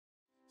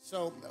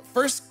So,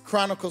 First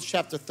Chronicles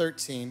chapter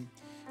 13.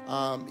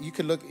 You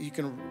can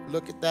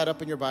look at that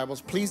up in your Bibles.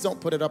 Please don't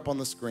put it up on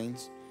the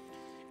screens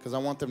because I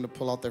want them to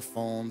pull out their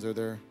phones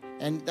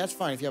and that's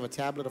fine. If you have a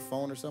tablet, a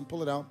phone or something,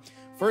 pull it out.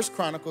 First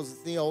Chronicles,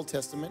 it's the Old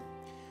Testament.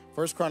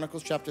 First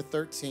Chronicles chapter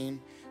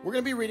 13. We're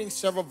going to be reading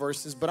several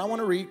verses, but I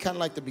want to read kind of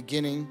like the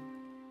beginning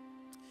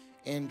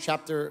in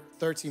chapter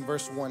 13,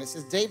 verse 1. It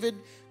says, David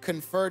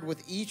conferred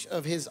with each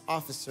of his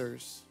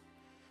officers,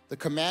 the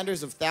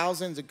commanders of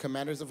thousands and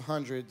commanders of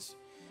hundreds.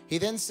 He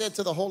then said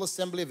to the whole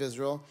assembly of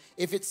Israel,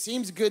 if it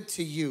seems good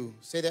to you,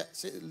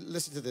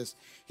 listen to this.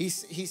 He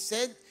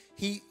said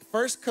he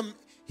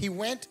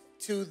went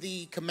to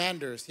the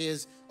commanders,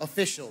 his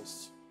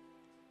officials.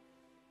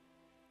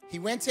 He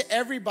went to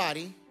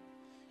everybody,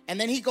 and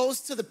then he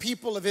goes to the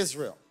people of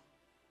Israel.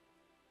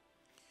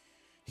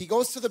 He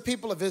goes to the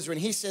people of Israel,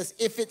 and he says,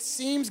 if it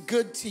seems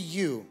good to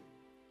you.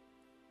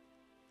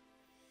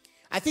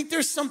 I think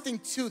there's something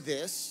to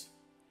this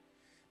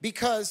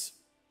because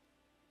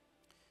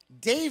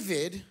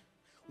David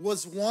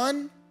was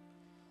one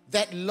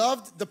that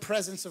loved the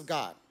presence of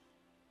God.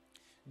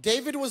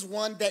 David was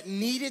one that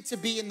needed to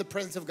be in the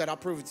presence of God. I'll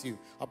prove it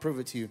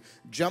to you.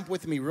 Jump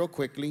with me real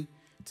quickly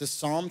to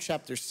Psalm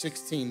chapter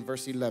 16,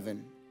 verse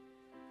 11.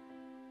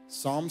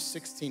 Psalm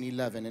 16,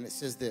 11, and it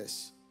says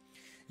this.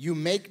 You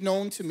make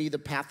known to me the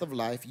path of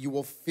life. You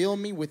will fill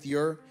me with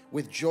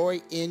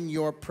joy in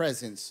your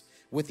presence,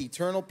 with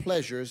eternal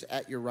pleasures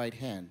at your right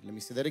hand. Let me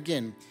say that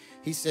again.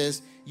 He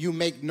says, you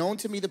make known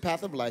to me the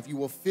path of life. You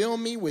will fill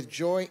me with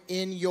joy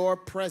in your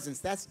presence.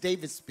 That's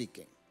David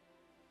speaking.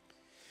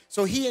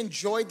 So he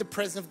enjoyed the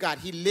presence of God.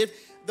 He lived.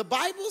 The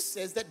Bible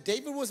says that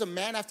David was a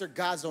man after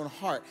God's own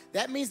heart.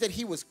 That means that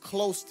he was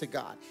close to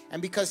God.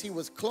 And because he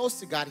was close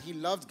to God, he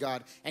loved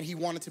God and he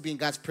wanted to be in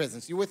God's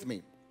presence. You with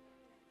me?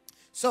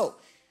 So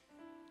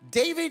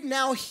David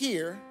now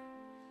here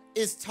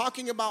is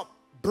talking about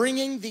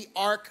bringing the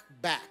ark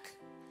back.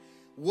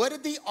 What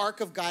did the ark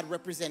of God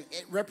represent?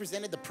 It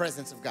represented the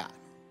presence of God.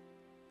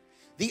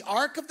 The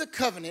Ark of the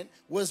Covenant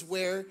was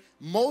where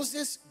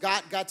Moses,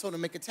 God told him to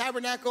make a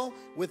tabernacle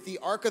with the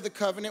Ark of the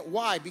Covenant.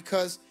 Why?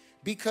 Because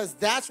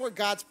that's where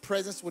God's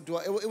presence would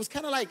dwell. It was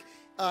kind of like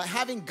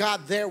having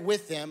God there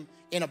with them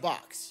in a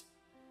box.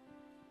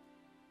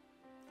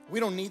 We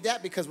don't need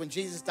that because when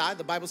Jesus died,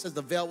 the Bible says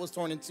the veil was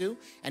torn in two,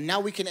 and now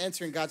we can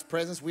enter in God's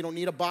presence. We don't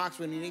need a box.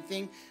 We don't need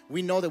anything.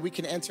 We know that we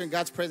can enter in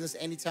God's presence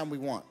anytime we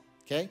want,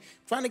 okay? I'm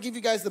trying to give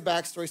you guys the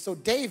backstory. So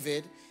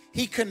David,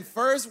 he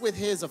confers with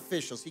his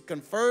officials. He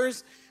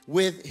confers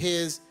with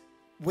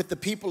the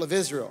people of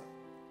Israel.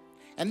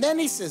 And then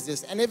he says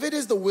this, and if it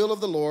is the will of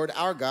the Lord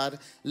our God,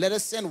 let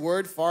us send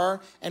word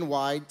far and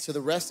wide to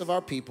the rest of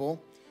our people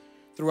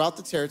throughout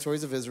the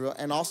territories of Israel,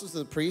 and also to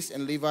the priests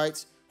and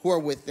Levites who are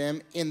with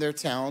them in their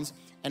towns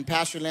and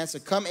pasture lands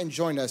to come and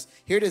join us.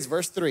 Here it is,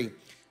 verse 3.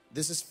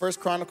 This is 1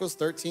 Chronicles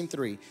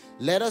 13:3.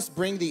 Let us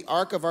bring the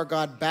ark of our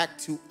God back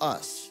to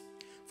us,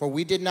 for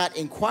we did not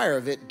inquire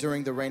of it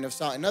during the reign of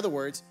Saul. In other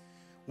words,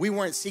 we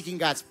weren't seeking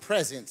God's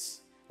presence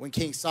when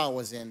King Saul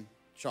was in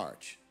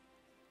charge.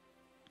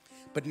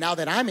 But now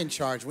that I'm in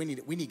charge, we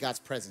need God's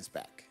presence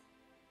back.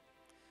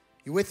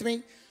 You with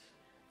me?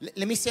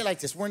 Let me say it like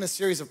this. We're in a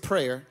series of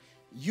prayer.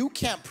 You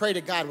can't pray to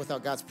God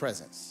without God's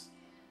presence.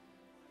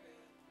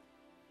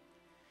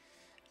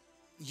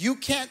 You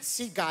can't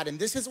see God, and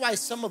this is why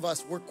some of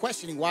us, we're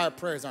questioning why our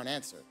prayers aren't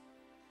answered.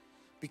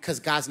 Because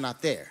God's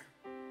not there.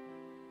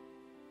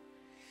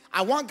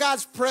 I want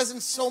God's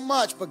presence so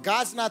much, but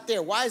God's not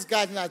there. Why is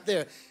God not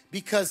there?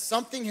 Because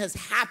something has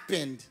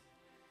happened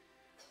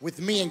with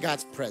me and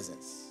God's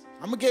presence.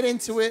 I'm going to get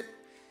into it.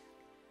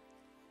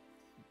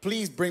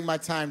 Please bring my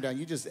time down.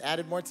 You just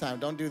added more time.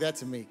 Don't do that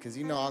to me because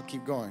you know I'll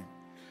keep going.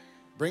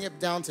 Bring it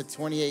down to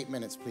 28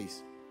 minutes,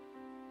 please.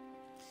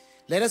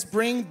 Let us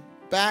bring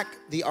back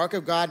the ark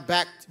of God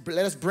back.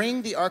 Let us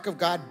bring the ark of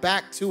God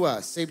back to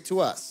us. Say to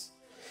us.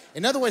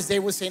 In other words, they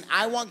were saying,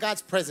 I want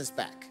God's presence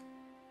back.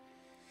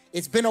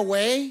 It's been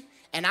away,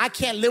 and I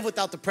can't live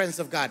without the presence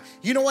of God.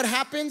 You know what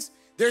happens?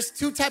 There's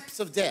two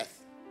types of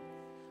death.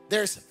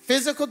 There's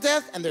physical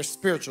death, and there's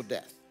spiritual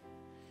death.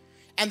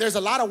 And there's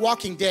a lot of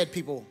walking dead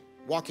people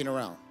walking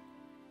around.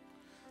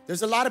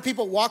 There's a lot of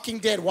people walking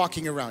dead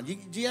walking around.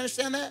 Do you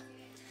understand that?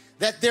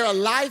 That they're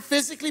alive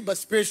physically, but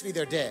spiritually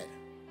they're dead.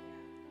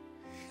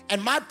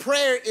 And my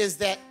prayer is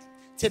that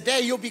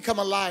today you'll become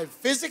alive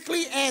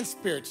physically and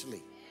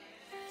spiritually.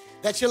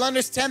 That you'll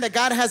understand that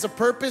God has a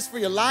purpose for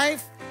your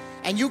life,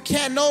 and you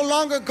can no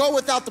longer go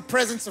without the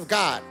presence of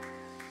God.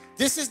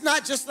 This is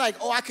not just like,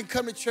 oh, I can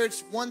come to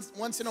church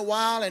once in a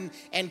while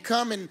and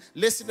come and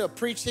listen to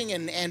preaching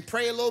and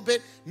pray a little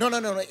bit. No.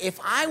 If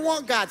I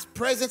want God's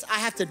presence, I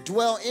have to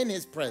dwell in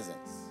his presence.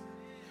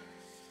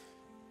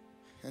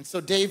 And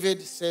so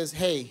David says,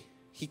 hey,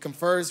 he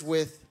confers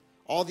with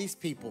all these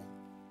people,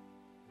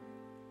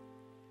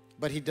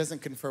 but he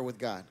doesn't confer with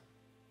God.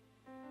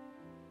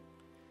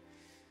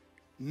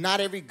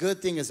 Not every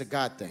good thing is a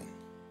God thing.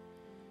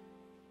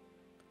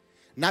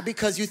 Not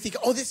because you think,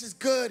 oh, this is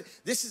good.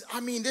 This is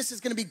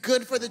going to be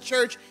good for the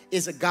church,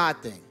 is a God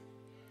thing.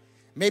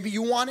 Maybe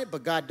you want it,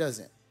 but God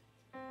doesn't.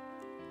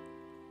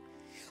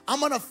 I'm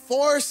going to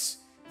force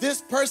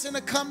this person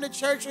to come to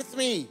church with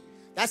me.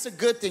 That's a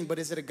good thing, but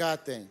is it a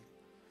God thing?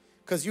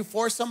 Because you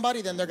force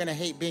somebody, then they're going to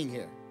hate being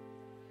here.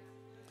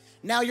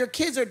 Now, your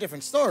kids are a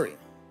different story.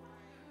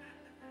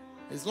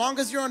 As long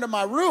as you're under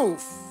my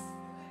roof,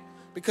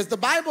 because the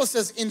Bible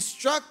says,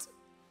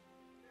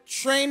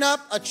 train up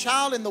a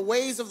child in the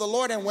ways of the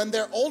Lord, and when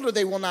they're older,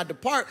 they will not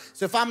depart.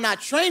 So if I'm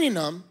not training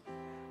them,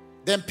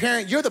 then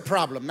parent, you're the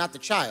problem, not the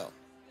child.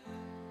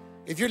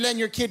 If you're letting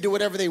your kid do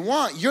whatever they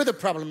want, you're the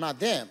problem, not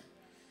them.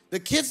 The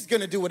kid's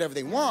going to do whatever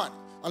they want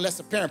unless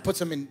the parent puts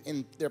them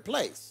in their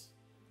place.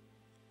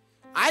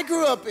 I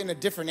grew up in a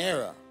different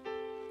era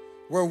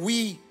where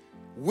we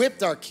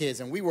whipped our kids,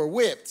 and we were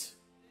whipped.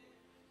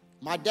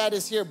 My dad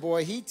is here,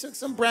 boy. He took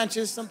some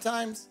branches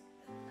sometimes.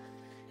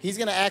 He's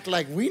going to act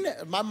like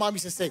my mom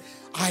used to say,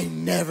 I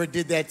never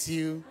did that to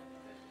you.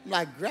 I'm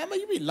like, Grandma,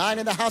 you be lying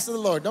in the house of the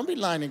Lord. Don't be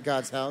lying in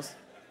God's house.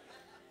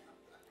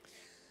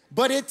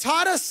 But it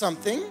taught us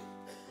something.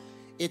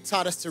 It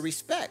taught us to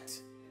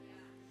respect.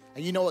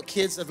 And you know what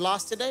kids have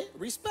lost today?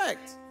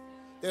 Respect.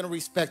 They don't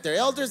respect their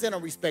elders. They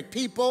don't respect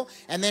people.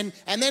 And then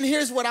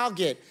here's what I'll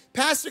get.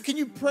 Pastor, can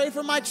you pray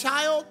for my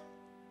child?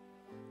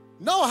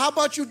 No, how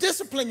about you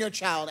discipline your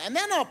child, and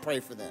then I'll pray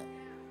for them.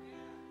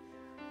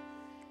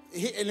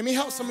 Let me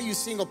help some of you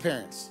single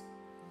parents.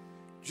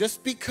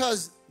 Just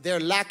because they're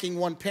lacking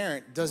one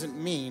parent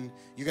doesn't mean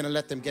you're going to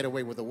let them get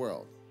away with the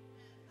world.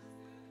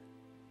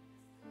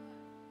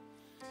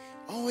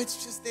 Oh,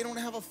 it's just they don't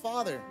have a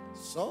father.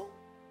 So,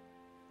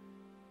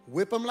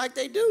 whip them like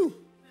they do.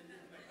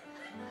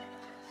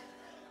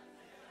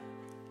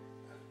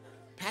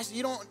 Pastor,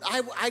 you don't,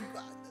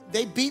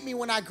 they beat me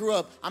when I grew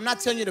up. I'm not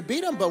telling you to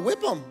beat them, but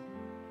whip them.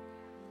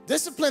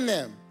 Discipline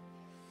them.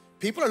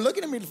 People are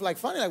looking at me like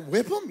funny, like,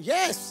 whip them?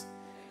 Yes.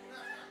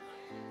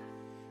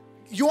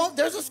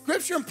 There's a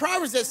scripture in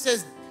Proverbs that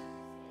says,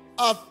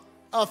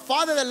 a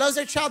father that loves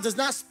their child does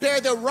not spare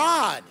their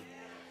rod.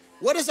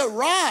 What is a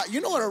rod? You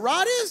know what a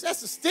rod is?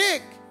 That's a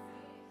stick.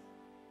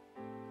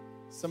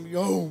 Some of you,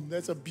 oh,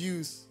 that's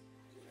abuse.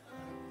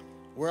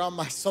 Where are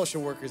my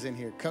social workers in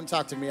here? Come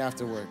talk to me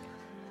after work.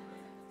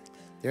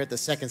 They're at the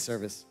second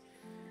service.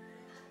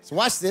 So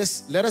watch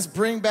this. Let us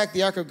bring back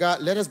the ark of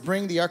God. Let us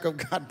bring the ark of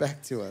God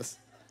back to us.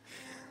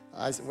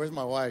 I said, where's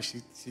my wife?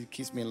 She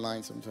keeps me in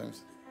line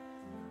sometimes.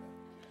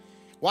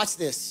 Watch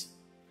this.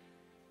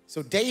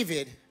 So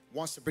David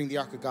wants to bring the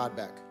ark of God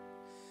back.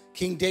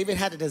 King David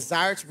had a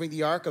desire to bring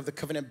the ark of the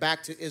covenant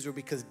back to Israel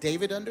because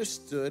David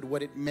understood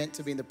what it meant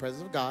to be in the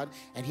presence of God,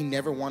 and he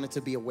never wanted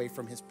to be away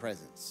from his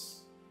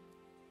presence.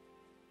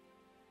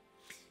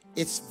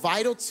 It's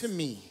vital to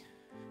me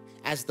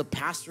as the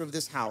pastor of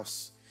this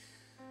house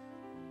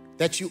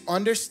that you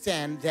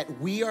understand that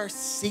we are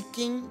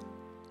seeking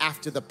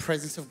after the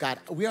presence of God.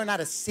 We are not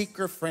a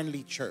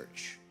seeker-friendly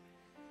church.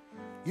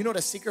 You know what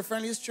a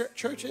seeker-friendly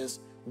church is?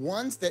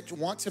 Ones that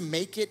want to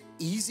make it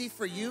easy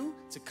for you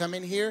to come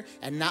in here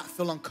and not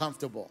feel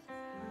uncomfortable.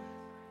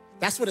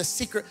 That's what a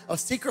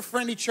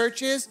seeker-friendly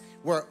church is,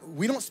 where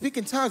we don't speak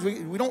in tongues.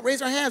 We don't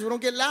raise our hands. We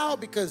don't get loud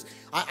because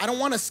I don't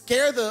want to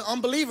scare the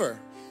unbeliever.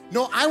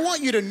 No, I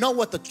want you to know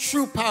what the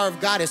true power of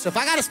God is. So if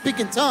I got to speak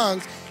in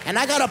tongues and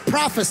I got to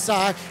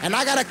prophesy and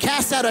I got to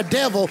cast out a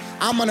devil,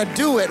 I'm going to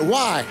do it.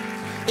 Why?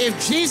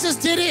 If Jesus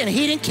did it and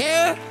he didn't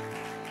care,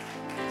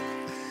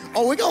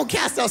 oh, we're going to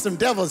cast out some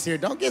devils here.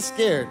 Don't get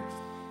scared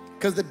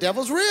because the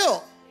devil's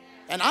real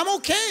and I'm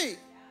okay.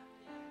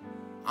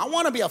 I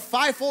want to be a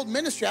fivefold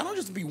ministry. I don't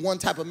just be one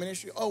type of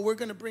ministry. Oh, we're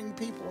going to bring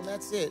people and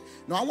that's it.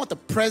 No, I want the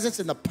presence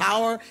and the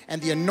power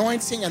and the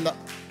anointing and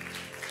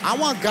I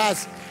want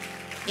God's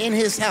in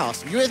his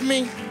house. You with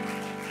me?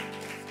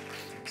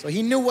 So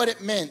he knew what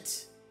it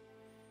meant.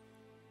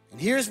 And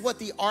here's what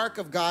the ark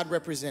of God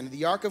represented.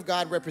 The ark of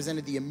God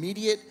represented the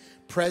immediate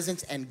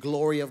presence and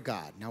glory of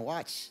God. Now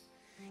watch.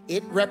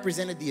 It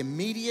represented the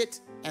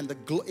immediate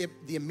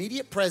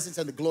presence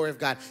and the glory of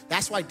God.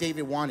 That's why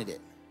David wanted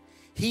it.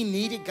 He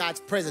needed God's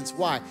presence.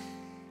 Why?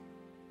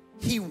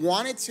 He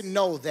wanted to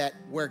know that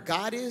where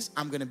God is,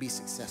 I'm going to be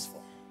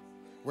successful.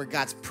 Where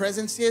God's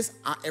presence is,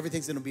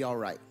 everything's going to be all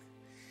right.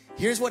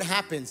 Here's what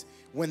happens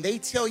when they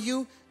tell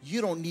you, you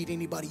don't need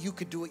anybody, you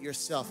could do it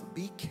yourself.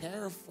 Be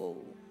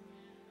careful.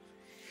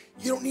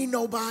 You don't need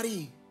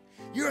nobody.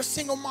 You're a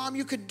single mom,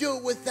 you could do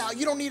it without.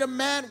 You don't need a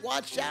man,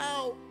 watch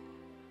out.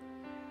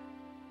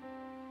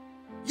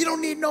 You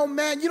don't need no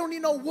man, you don't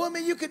need no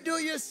woman, you could do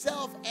it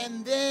yourself.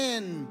 And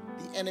then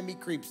the enemy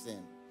creeps in.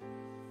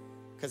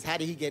 Because how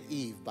did he get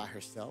Eve? By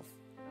herself.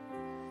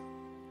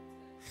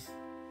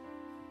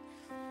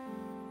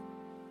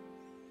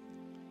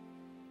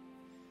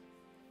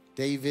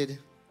 David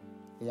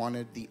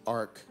wanted the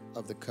ark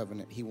of the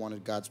covenant. He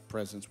wanted God's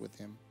presence with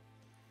him.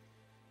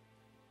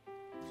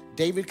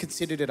 David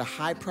considered it a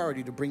high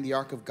priority to bring the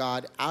ark of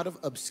God out of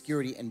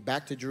obscurity and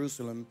back to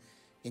Jerusalem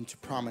into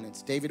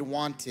prominence. David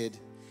wanted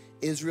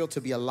Israel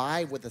to be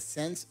alive with a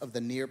sense of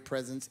the near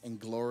presence and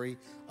glory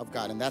of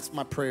God. And that's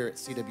my prayer at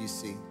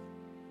CWC.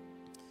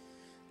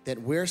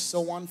 That we're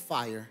so on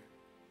fire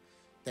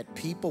that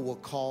people will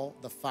call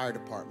the fire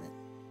department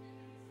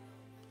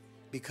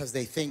because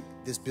they think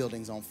this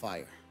building's on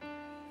fire.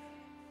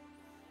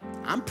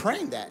 I'm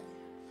praying that.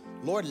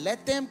 Lord,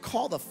 let them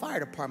call the fire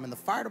department. The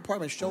fire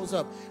department shows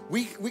up.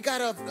 We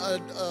got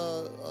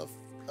a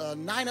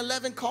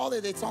 911 call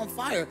that it's on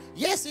fire.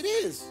 Yes, it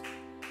is.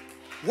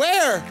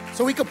 Where?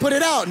 So we could put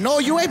it out. No,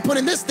 you ain't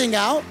putting this thing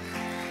out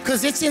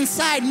because it's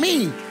inside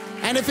me.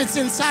 And if it's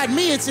inside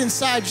me, it's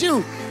inside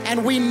you.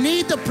 And we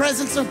need the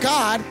presence of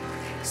God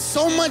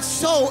so much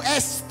so,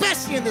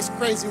 especially in this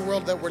crazy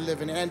world that we're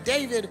living in. And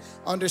David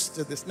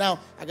understood this. Now,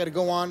 I got to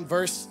go on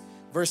verse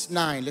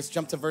 9. Let's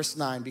jump to verse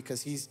 9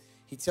 because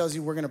he tells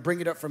you we're going to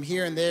bring it up from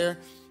here and there.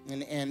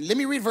 And let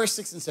me read verse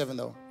 6 and 7,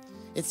 though.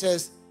 It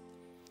says,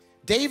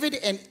 David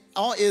and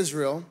all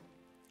Israel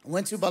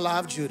went to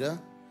Baalah of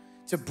Judah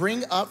to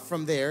bring up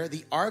from there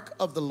the ark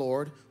of the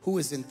Lord, who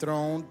is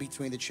enthroned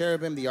between the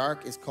cherubim. The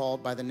ark is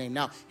called by the name.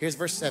 Now, here's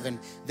verse 7.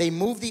 They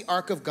moved the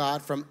ark of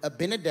God from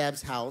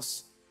Abinadab's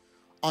house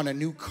on a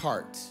new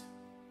cart.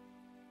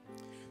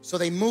 So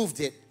they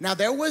moved it. Now,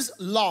 there was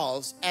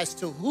laws as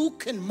to who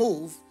can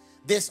move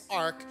this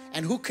ark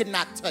and who could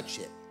not touch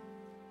it.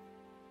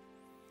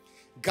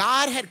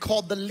 God had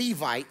called the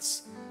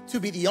Levites to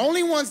be the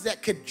only ones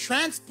that could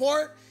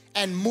transport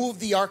and move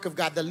the ark of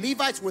God. The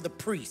Levites were the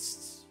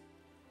priests.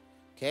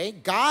 Okay,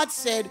 God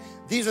said,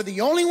 these are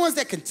the only ones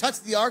that can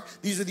touch the ark.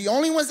 These are the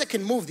only ones that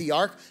can move the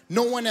ark.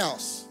 No one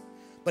else.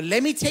 But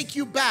let me take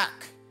you back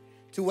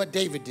to what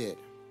David did.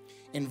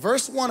 In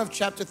verse 1 of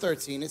chapter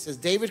 13, it says,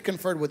 David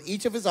conferred with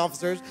each of his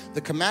officers,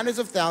 the commanders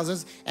of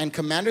thousands and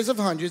commanders of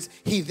hundreds.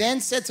 He then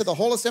said to the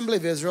whole assembly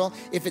of Israel,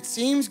 if it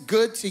seems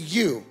good to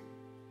you.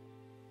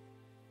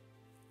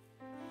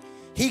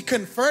 He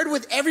conferred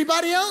with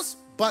everybody else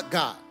but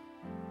God.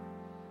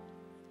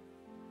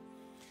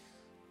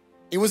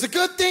 It was a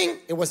good thing.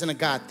 It wasn't a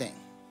God thing.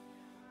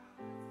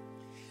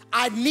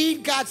 I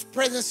need God's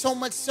presence so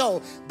much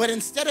so, but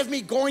instead of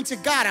me going to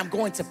God, I'm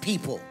going to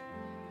people.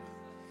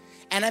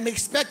 And I'm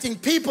expecting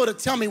people to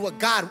tell me what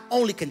God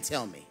only can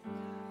tell me.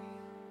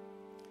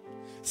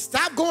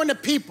 Stop going to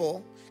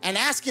people and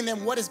asking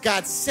them what is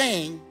God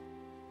saying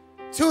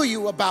to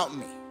you about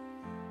me.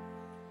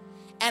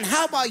 And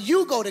how about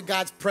you go to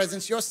God's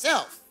presence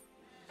yourself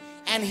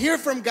and hear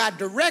from God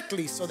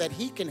directly so that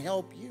he can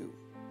help you.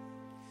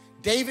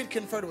 David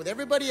conferred with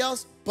everybody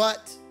else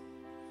but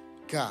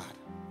God.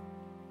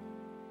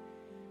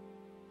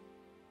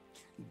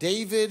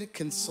 David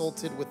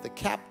consulted with the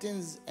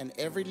captains and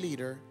every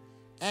leader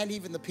and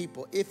even the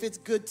people. If it's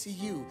good to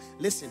you,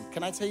 listen,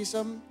 can I tell you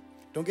something?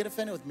 Don't get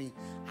offended with me.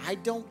 I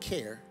don't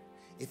care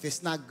if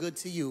it's not good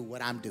to you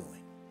what I'm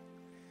doing.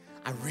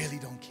 I really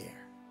don't care.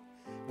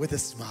 With a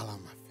smile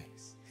on my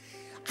face.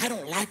 I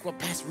don't like what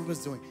Pastor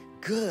Ruben's doing.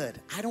 Good.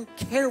 I don't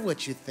care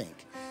what you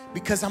think.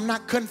 Because I'm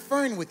not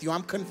conferring with you.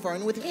 I'm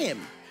conferring with him.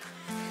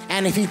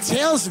 And if he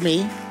tells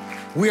me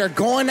we are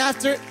going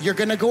after, you're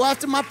going to go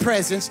after my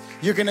presence.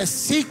 You're going to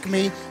seek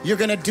me. You're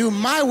going to do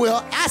my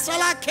will. That's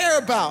all I care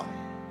about.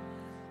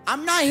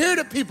 I'm not here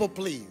to people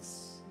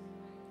please.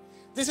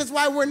 This is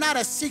why we're not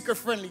a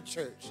seeker-friendly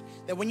church.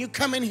 That when you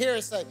come in here,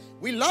 it's like,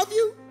 we love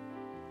you.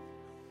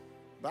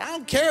 But I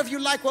don't care if you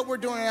like what we're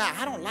doing.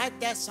 I don't like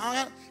that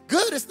song.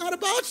 Good, it's not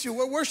about you.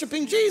 We're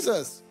worshiping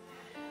Jesus.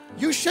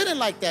 You shouldn't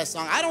like that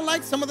song. I don't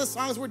like some of the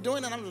songs we're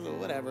doing, and I'm just,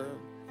 whatever.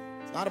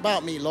 It's not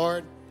about me,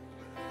 Lord.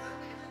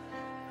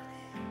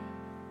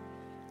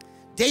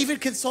 David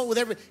consulted with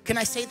everybody. Can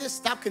I say this?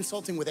 Stop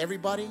consulting with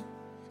everybody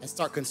and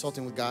start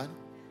consulting with God.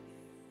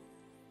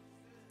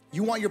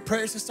 You want your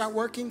prayers to start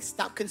working?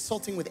 Stop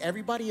consulting with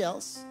everybody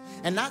else.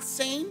 And not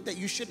saying that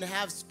you shouldn't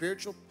have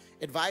spiritual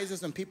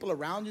advisors and people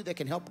around you that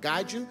can help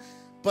guide you,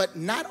 but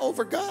not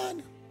over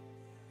God.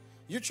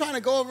 You're trying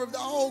to go over,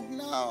 oh,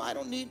 no, I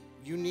don't need.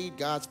 You need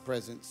God's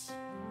presence.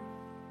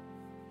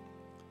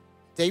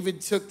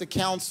 David took the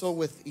counsel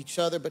with each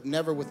other, but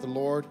never with the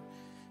Lord.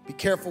 Be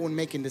careful when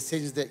making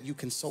decisions that you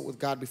consult with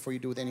God before you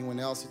do with anyone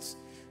else. It's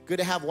good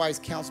to have wise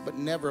counsel, but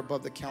never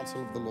above the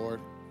counsel of the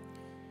Lord.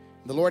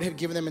 The Lord had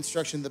given them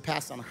instruction in the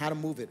past on how to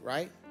move it,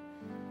 right?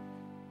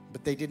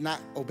 But they did not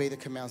obey the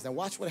commands. Now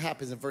watch what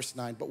happens in verse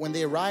 9. But when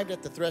they arrived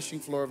at the threshing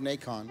floor of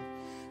Nacon,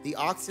 the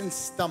oxen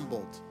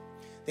stumbled.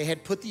 They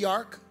had put the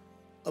ark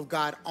of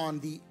God on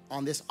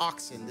this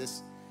oxen,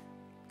 this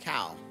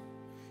cow,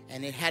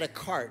 and it had a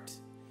cart.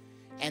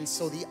 And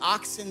so the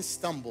oxen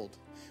stumbled.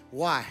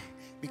 Why?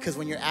 Because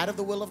when you're out of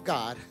the will of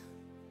God,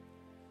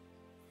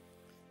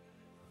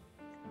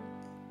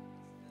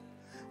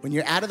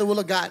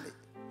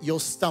 you'll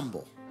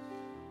stumble.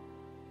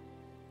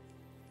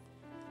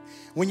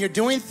 When you're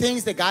doing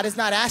things that God is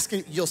not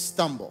asking, you'll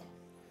stumble.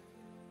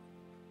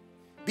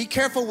 Be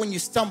careful when you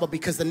stumble,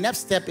 because the next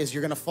step is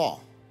you're going to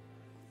fall.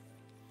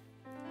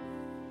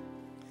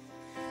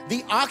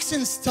 The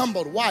oxen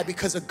stumbled. Why?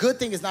 Because a good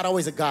thing is not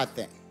always a God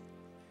thing.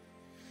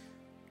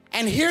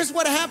 And here's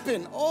what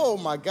happened. Oh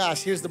my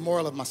gosh, here's the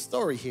moral of my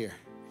story here.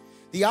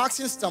 The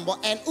oxen stumbled,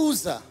 and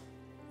Uzzah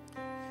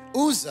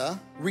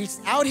reached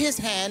out his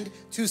hand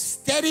to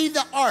steady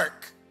the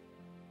ark.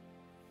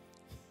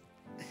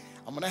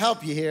 I'm going to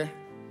help you here.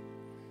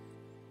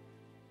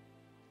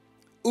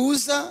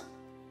 Uzzah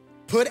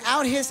put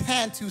out his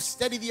hand to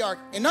steady the ark.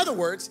 In other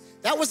words,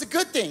 that was a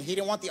good thing. He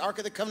didn't want the Ark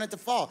of the Covenant to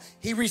fall.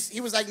 He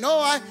was like, no,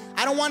 I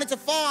don't want it to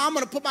fall. I'm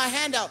going to put my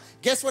hand out.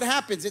 Guess what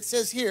happens? It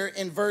says here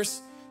in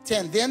verse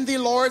 10, then the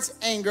Lord's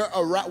anger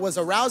was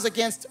aroused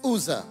against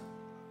Uzzah,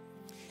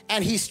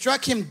 and he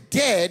struck him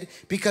dead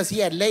because he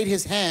had laid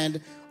his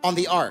hand on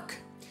the ark.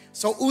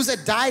 So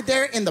Uzzah died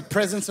there in the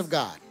presence of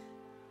God.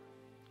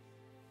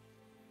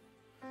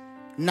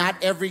 Not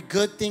every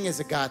good thing is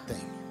a God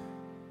thing.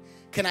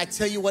 Can I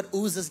tell you what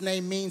Uzzah's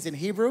name means in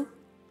Hebrew?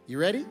 You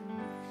ready?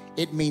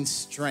 It means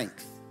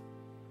strength.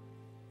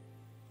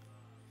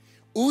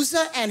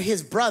 Uzzah and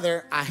his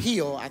brother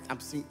Ahio, I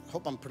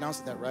hope I'm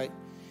pronouncing that right.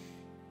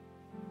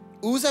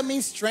 Uzzah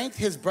means strength.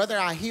 His brother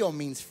Ahio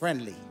means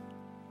friendly.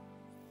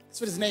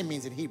 That's what his name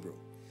means in Hebrew.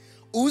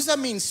 Uzzah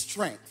means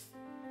strength.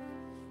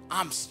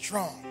 I'm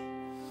strong.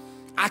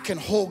 I can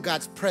hold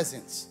God's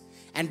presence.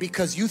 And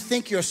because you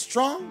think you're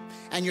strong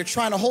and you're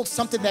trying to hold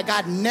something that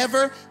God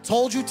never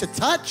told you to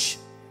touch,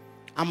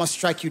 I'm going to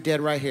strike you dead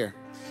right here.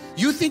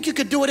 You think you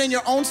could do it in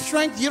your own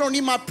strength? You don't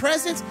need my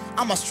presence?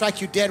 I'm going to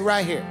strike you dead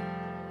right here.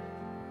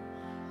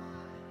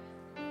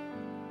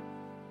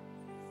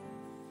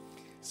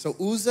 So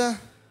Uzzah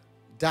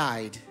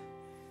died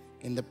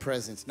in the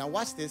presence. Now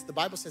watch this. The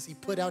Bible says he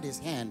put out his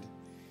hand.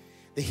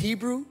 The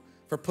Hebrew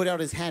for put out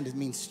his hand, it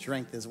means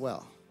strength as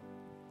well.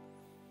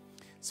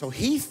 So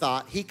he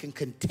thought he can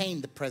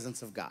contain the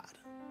presence of God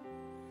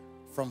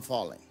from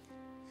falling.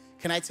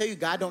 Can I tell you,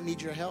 God don't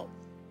need your help?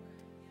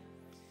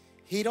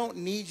 He don't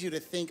need you to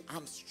think,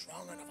 I'm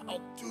strong enough,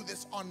 I'll do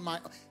this on my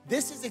own.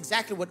 This is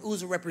exactly what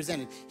Uzzah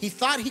represented. He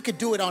thought he could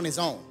do it on his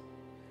own.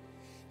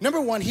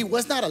 Number one, he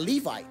was not a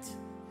Levite.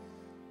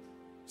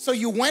 So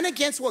you went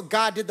against what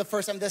God did the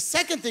first time. The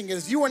second thing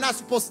is you were not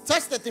supposed to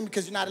touch that thing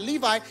because you're not a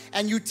Levite,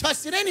 and you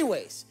touched it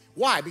anyways.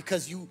 Why?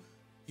 Because you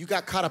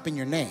got caught up in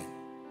your name.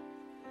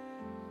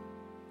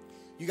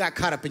 You got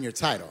caught up in your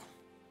title.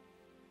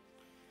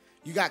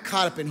 You got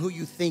caught up in who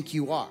you think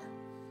you are.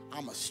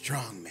 I'm a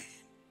strong man.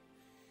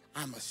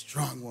 I'm a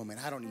strong woman.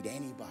 I don't need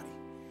anybody.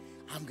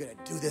 I'm going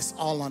to do this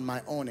all on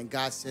my own. And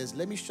God says,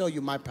 let me show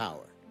you my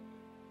power.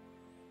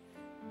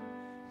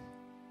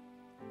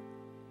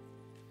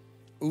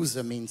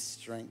 Uzzah means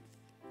strength.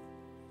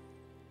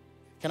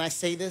 Can I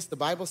say this? The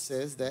Bible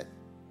says that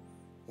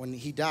when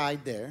he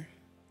died there,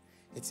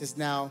 it says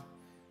now,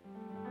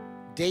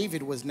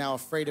 David was now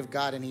afraid of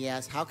God, and he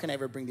asked, how can I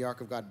ever bring the ark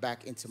of God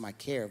back into my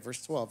care?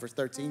 Verse 12, verse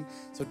 13.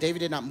 So David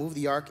did not move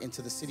the ark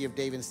into the city of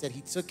David. Instead,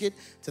 he took it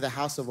to the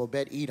house of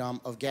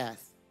Obed-Edom of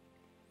Gath.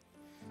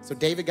 So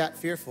David got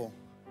fearful.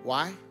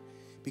 Why?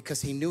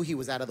 Because he knew he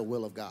was out of the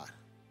will of God.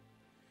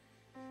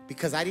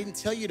 Because I didn't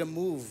tell you to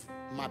move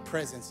my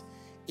presence.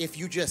 If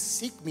you just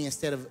seek me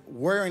instead of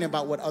worrying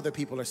about what other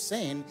people are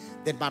saying,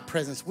 then my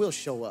presence will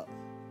show up.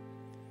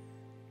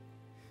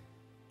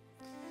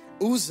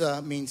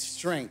 Uzzah means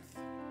strength.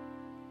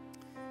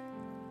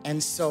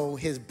 And so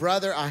his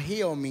brother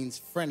Ahio means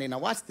friendly. Now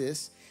watch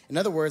this. In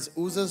other words,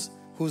 Uzzah,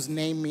 whose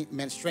name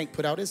meant strength,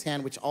 put out his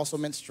hand, which also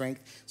meant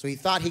strength. So he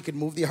thought he could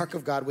move the ark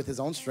of God with his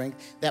own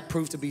strength. That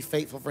proved to be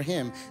faithful for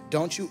him.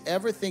 Don't you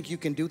ever think you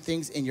can do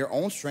things in your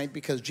own strength,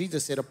 because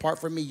Jesus said, apart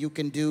from me, you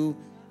can do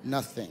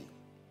nothing.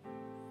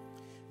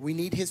 We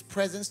need his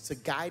presence to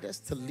guide us,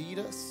 to lead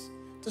us,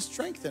 to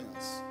strengthen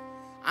us.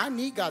 I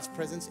need God's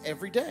presence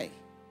every day.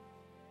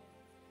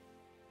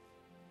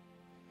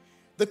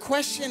 The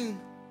question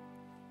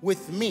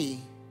with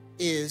me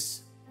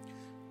is,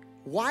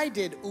 why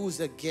did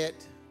Uzzah get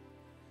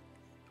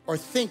or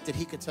think that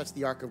he could touch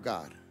the ark of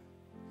God?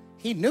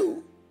 He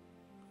knew.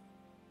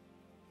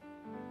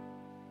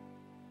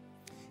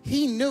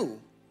 He knew.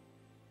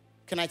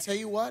 Can I tell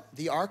you what?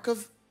 The ark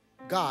of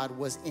God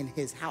was in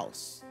his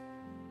house.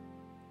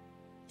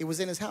 It was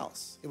in his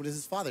house. It was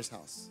his father's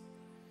house.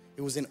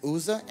 It was in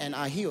Uzzah and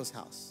Ahio's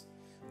house.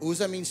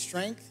 Uzzah means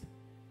strength.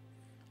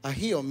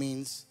 Ahio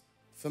means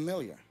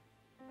familiar.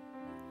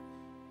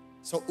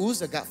 So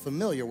Uzzah got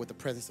familiar with the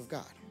presence of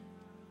God.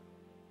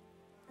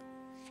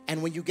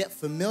 And when you get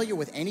familiar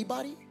with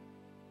anybody,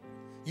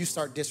 you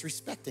start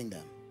disrespecting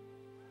them.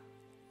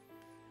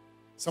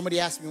 Somebody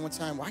asked me one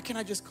time, why can't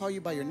I just call you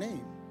by your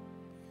name?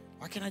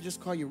 Why can't I just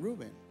call you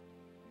Ruben?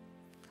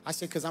 I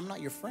said, because I'm not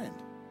your friend.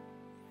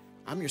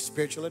 I'm your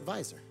spiritual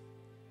advisor.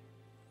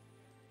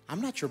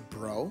 I'm not your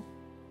bro.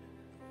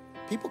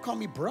 People call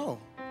me bro.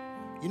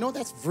 You know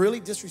that's really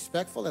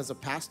disrespectful as a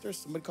pastor,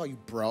 somebody call you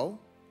bro.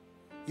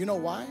 You know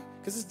why?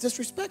 Because it's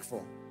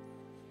disrespectful.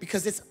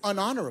 Because it's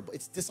unhonorable.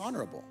 It's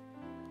dishonorable.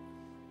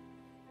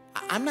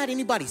 I'm not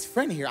anybody's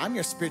friend here. I'm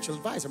your spiritual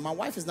advisor. My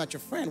wife is not your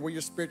friend. We're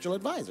your spiritual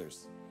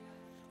advisors.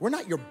 We're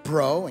not your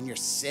bro and your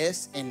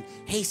sis and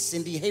hey,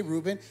 Cindy, hey,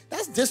 Ruben.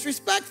 That's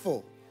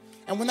disrespectful.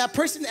 And when that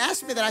person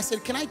asked me that, I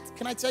said, can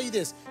I tell you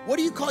this? What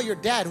do you call your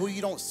dad who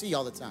you don't see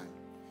all the time?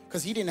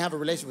 Because he didn't have a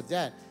relationship with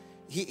dad.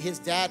 His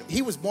dad,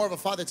 he was more of a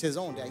father to his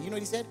own dad. You know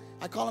what he said?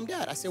 I call him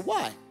dad. I said,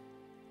 why?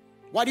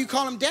 Why do you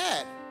call him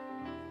dad?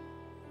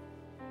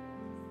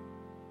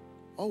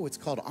 Oh, it's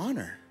called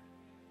honor.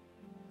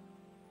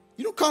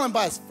 You don't call him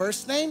by his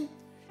first name.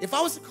 If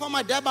I was to call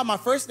my dad by my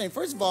first name,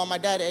 first of all, my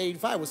dad at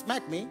 85 would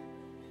smack me.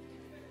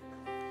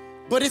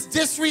 But it's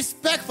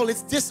disrespectful.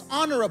 It's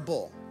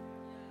dishonorable.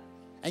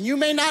 And you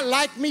may not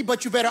like me,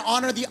 but you better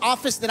honor the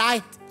office that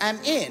I am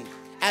in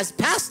as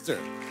pastor.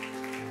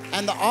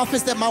 And the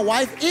office that my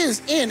wife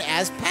is in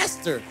as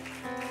pastor.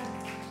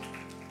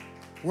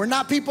 We're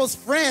not people's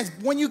friends.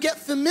 When you get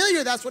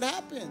familiar, that's what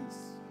happens.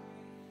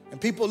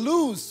 And people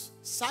lose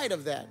sight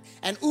of that.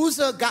 And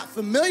Uzzah got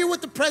familiar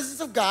with the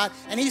presence of God,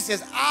 and he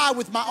says,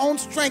 with my own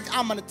strength,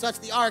 I'm going to touch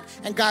the ark,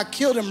 and God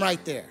killed him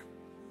right there.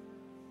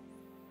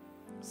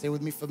 Say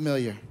with me,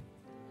 familiar.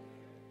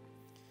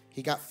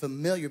 He got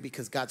familiar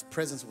because God's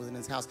presence was in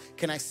his house.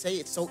 Can I say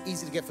it's so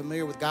easy to get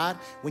familiar with God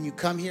when you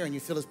come here and you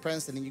feel his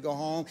presence and then you go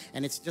home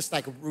and it's just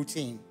like a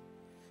routine.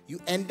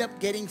 You end up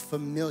getting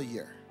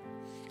familiar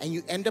and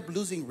you end up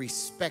losing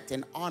respect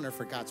and honor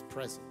for God's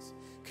presence.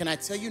 Can I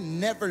tell you,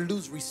 never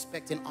lose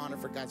respect and honor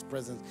for God's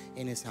presence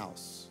in his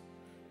house.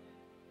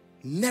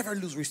 Never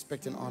lose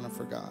respect and honor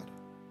for God.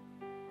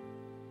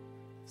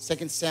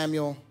 2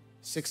 Samuel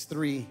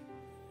 6:3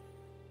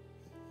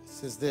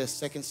 says this,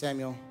 2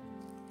 Samuel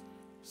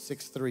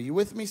 6:3. You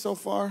with me so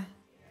far?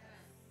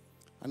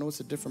 I know it's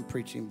a different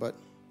preaching, but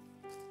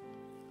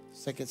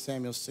 2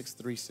 Samuel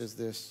 6:3 says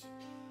this.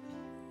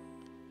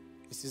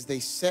 It says, they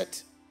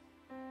set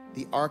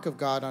the ark of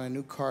God on a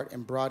new cart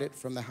and brought it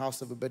from the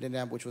house of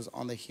Abinadab, which was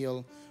on the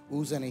hill.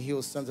 Uzzah and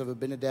Ahio, sons of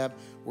Abinadab,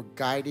 were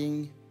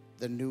guiding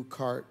the new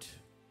cart.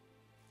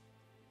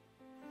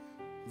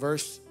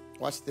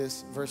 Watch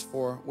this, verse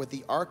 4. With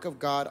the ark of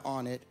God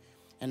on it,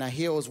 and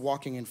Ahio was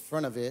walking in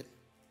front of it,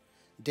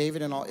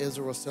 David and all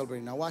Israel were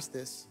celebrating. Now watch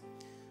this.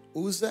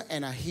 Uzzah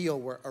and Ahio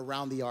were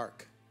around the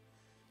ark.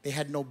 They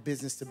had no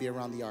business to be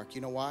around the ark.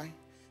 You know why?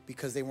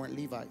 Because they weren't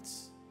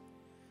Levites.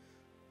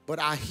 But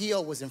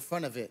Ahio was in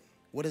front of it.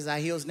 What does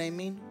Ahio's name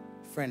mean?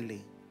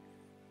 Friendly.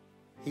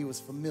 He was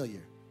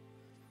familiar.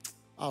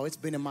 Oh, it's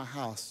been in my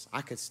house.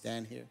 I could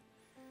stand here.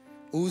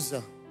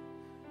 Uzzah,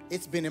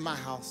 it's been in my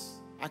house.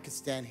 I could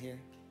stand here.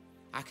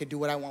 I could do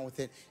what I want with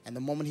it. And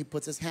the moment he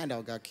puts his hand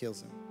out, God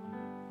kills him.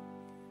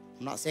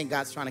 I'm not saying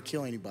God's trying to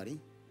kill anybody.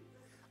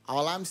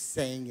 All I'm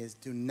saying is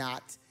do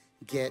not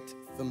get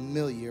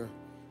familiar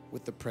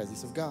with the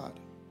presence of God.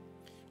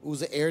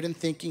 Uzzah erred in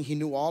thinking he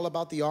knew all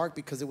about the ark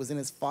because it was in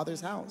his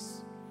father's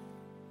house.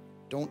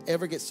 Don't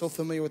ever get so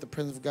familiar with the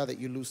presence of God that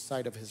you lose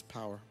sight of his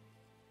power.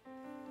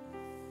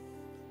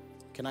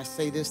 Can I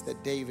say this,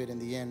 that David in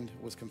the end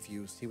was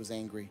confused. He was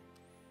angry.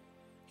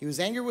 He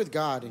was angry with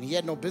God, and he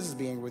had no business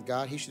being angry with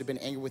God. He should have been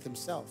angry with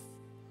himself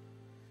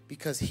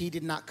because he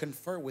did not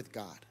confer with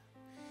God.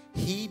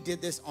 He did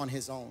this on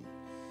his own.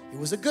 It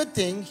was a good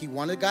thing. He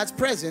wanted God's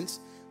presence,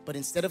 but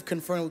instead of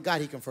conferring with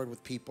God, he conferred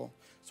with people.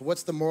 So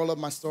what's the moral of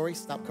my story?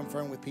 Stop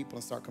conferring with people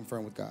and start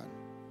conferring with God.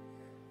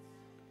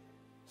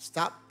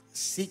 Stop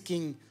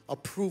seeking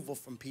approval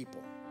from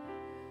people.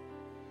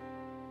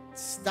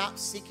 Stop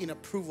seeking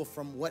approval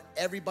from what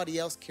everybody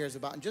else cares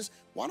about. And just,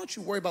 why don't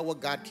you worry about what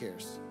God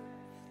cares?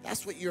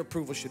 That's what your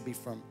approval should be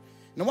from.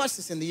 Now watch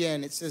this in the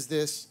end. It says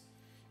this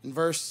in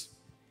verse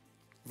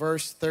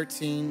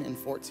 13 and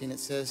 14. It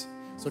says,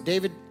 so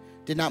David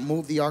did not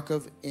move the ark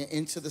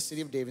into the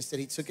city of David. Instead,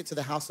 he took it to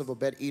the house of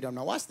Obed-Edom.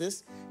 Now watch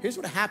this. Here's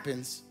what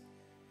happens.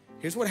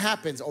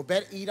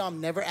 Obed-Edom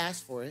never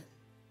asked for it.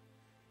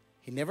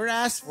 He never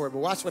asked for it, but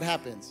watch what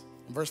happens.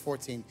 In verse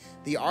 14,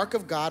 the ark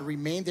of God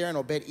remained there in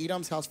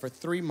Obed-Edom's house for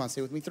 3 months.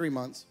 Say with me, 3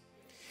 months.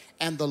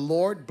 And the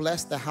Lord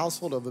blessed the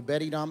household of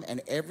Obed-Edom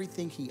and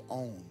everything he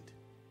owned.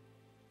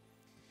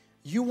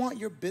 You want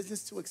your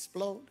business to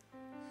explode?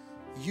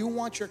 You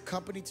want your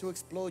company to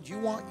explode? You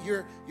want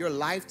your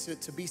life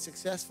to be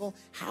successful?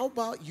 How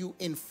about you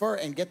infer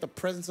and get the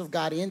presence of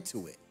God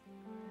into it?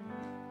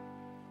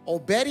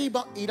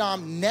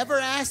 Obed-Edom never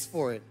asked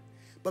for it.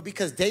 But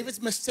because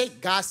David's mistake,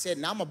 God said,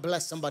 now I'm going to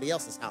bless somebody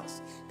else's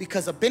house.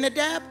 Because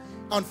Abinadab,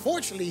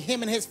 unfortunately,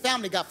 him and his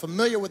family got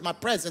familiar with my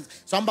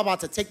presence, so I'm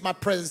about to take my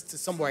presence to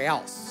somewhere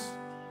else.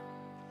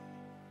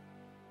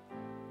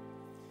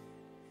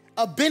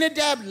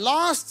 Abinadab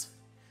lost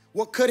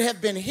what could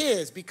have been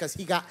his because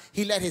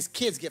he let his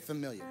kids get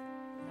familiar.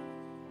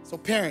 So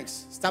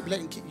parents, stop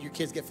letting your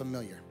kids get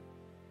familiar.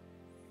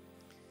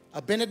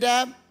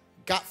 Abinadab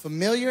got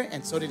familiar,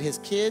 and so did his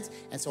kids.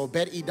 And so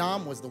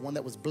Obed-Edom was the one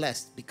that was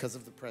blessed because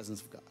of the presence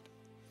of God.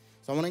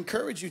 So I want to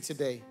encourage you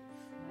today,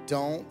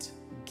 don't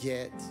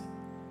get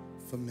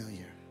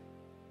familiar.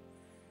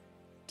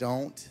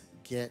 Don't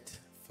get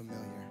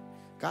familiar.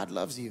 God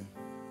loves you.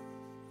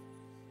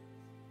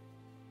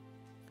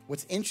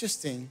 What's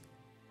interesting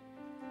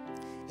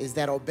is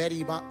that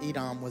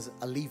Obed-Edom was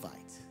a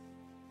Levite.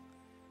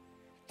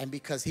 And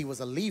because he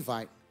was a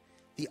Levite,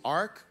 the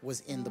ark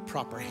was in the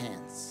proper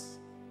hands.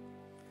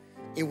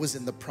 It was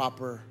in the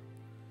proper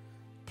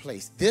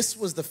place. This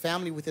was the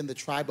family within the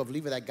tribe of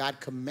Levi that God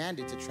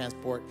commanded to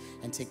transport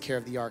and take care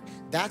of the ark.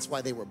 That's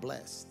why they were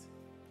blessed.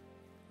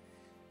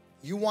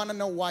 You want to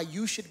know why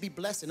you should be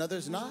blessed and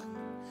others not?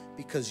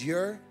 Because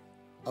you're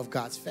of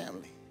God's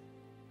family.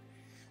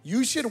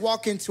 You should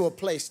walk into a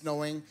place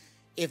knowing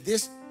if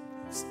this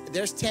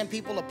there's 10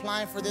 people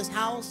applying for this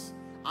house,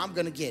 I'm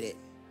going to get it.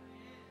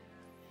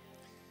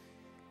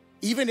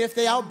 Even if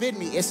they outbid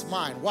me, it's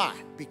mine. Why?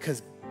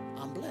 Because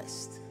I'm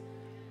blessed.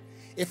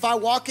 If I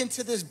walk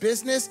into this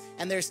business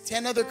and there's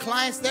 10 other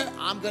clients there,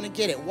 I'm going to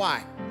get it.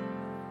 Why?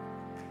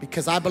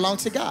 Because I belong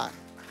to God.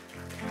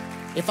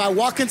 If I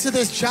walk into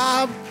this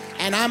job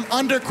and I'm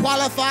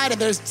underqualified and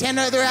there's 10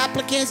 other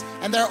applicants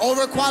and they're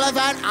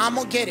overqualified, I'm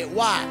going to get it.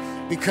 Why?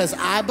 Because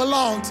I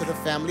belong to the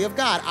family of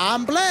God.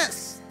 I'm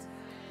blessed.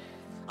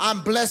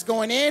 I'm blessed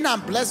going in.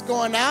 I'm blessed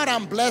going out.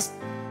 I'm blessed.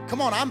 Come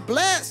on, I'm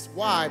blessed.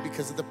 Why?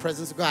 Because of the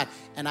presence of God.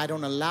 And I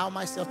don't allow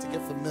myself to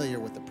get familiar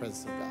with the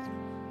presence of God.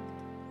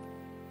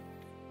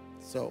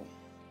 So,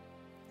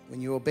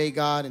 when you obey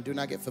God and do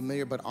not get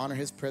familiar but honor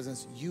his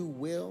presence, you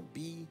will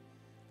be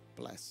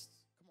blessed.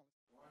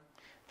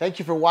 Thank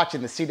you for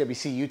watching the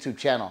CWC YouTube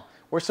channel.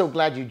 We're so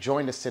glad you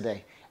joined us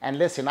today. And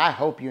listen, I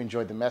hope you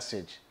enjoyed the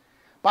message.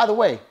 By the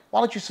way, why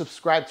don't you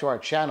subscribe to our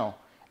channel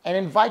and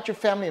invite your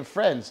family and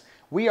friends.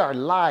 We are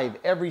live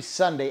every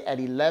Sunday at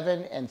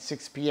 11 and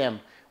 6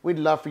 p.m. We'd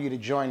love for you to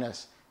join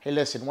us. Hey,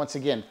 listen, once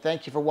again,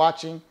 thank you for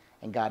watching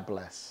and God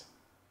bless.